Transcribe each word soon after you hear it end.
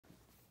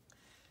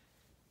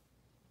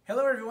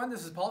Hello everyone,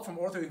 this is Paul from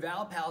Ortho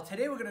Eval Pal.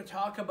 Today we're going to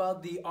talk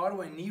about the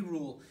Ottawa Knee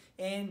Rule.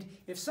 And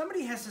if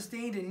somebody has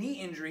sustained a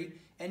knee injury,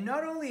 and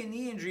not only a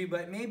knee injury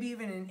but maybe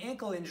even an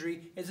ankle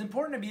injury, it's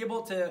important to be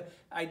able to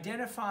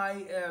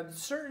identify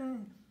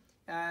certain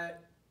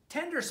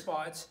tender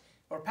spots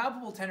or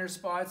palpable tender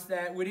spots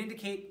that would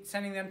indicate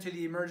sending them to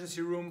the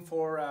emergency room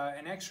for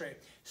an x-ray.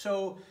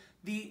 So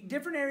the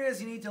different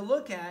areas you need to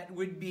look at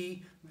would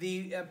be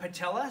the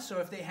patella. So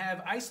if they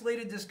have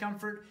isolated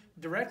discomfort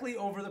directly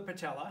over the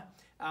patella,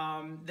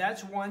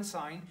 that's one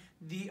sign.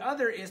 The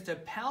other is to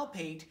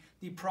palpate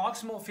the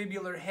proximal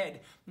fibular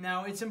head.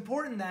 Now it's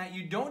important that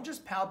you don't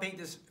just palpate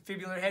this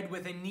fibular head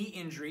with a knee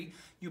injury,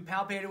 you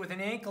palpate it with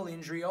an ankle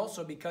injury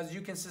also, because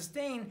you can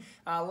sustain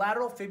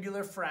lateral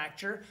fibular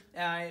fracture,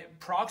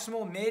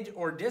 proximal, mid,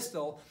 or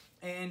distal.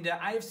 And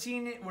I've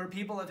seen it where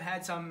people have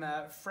had some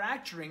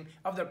fracturing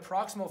of the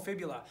proximal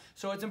fibula.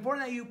 So it's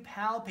important that you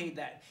palpate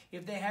that.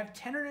 If they have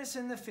tenderness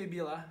in the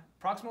fibula,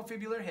 proximal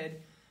fibular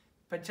head,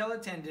 patella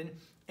tendon,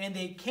 and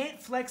they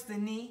can't flex the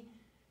knee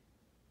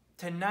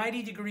to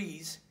 90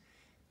 degrees,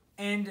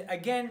 and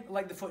again,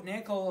 like the foot and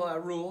ankle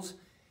rules,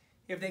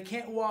 if they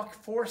can't walk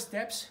 4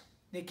 steps,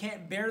 they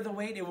can't bear the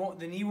weight,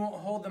 the knee won't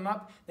hold them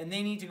up, then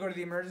they need to go to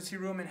the emergency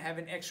room and have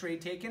an x-ray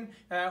taken,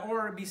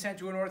 or be sent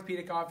to an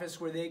orthopedic office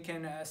where they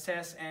can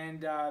assess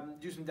and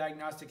do some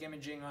diagnostic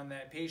imaging on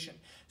that patient.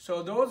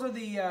 So those are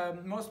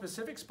the most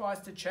specific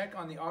spots to check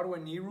on the Ottawa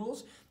Knee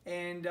Rules.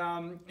 And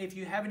if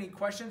you have any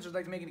questions or would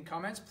like to make any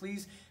comments,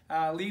 please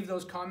leave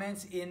those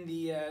comments in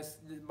the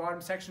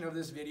bottom section of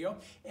this video.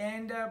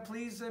 And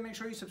please make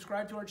sure you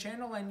subscribe to our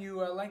channel and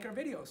you like our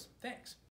videos. Thanks.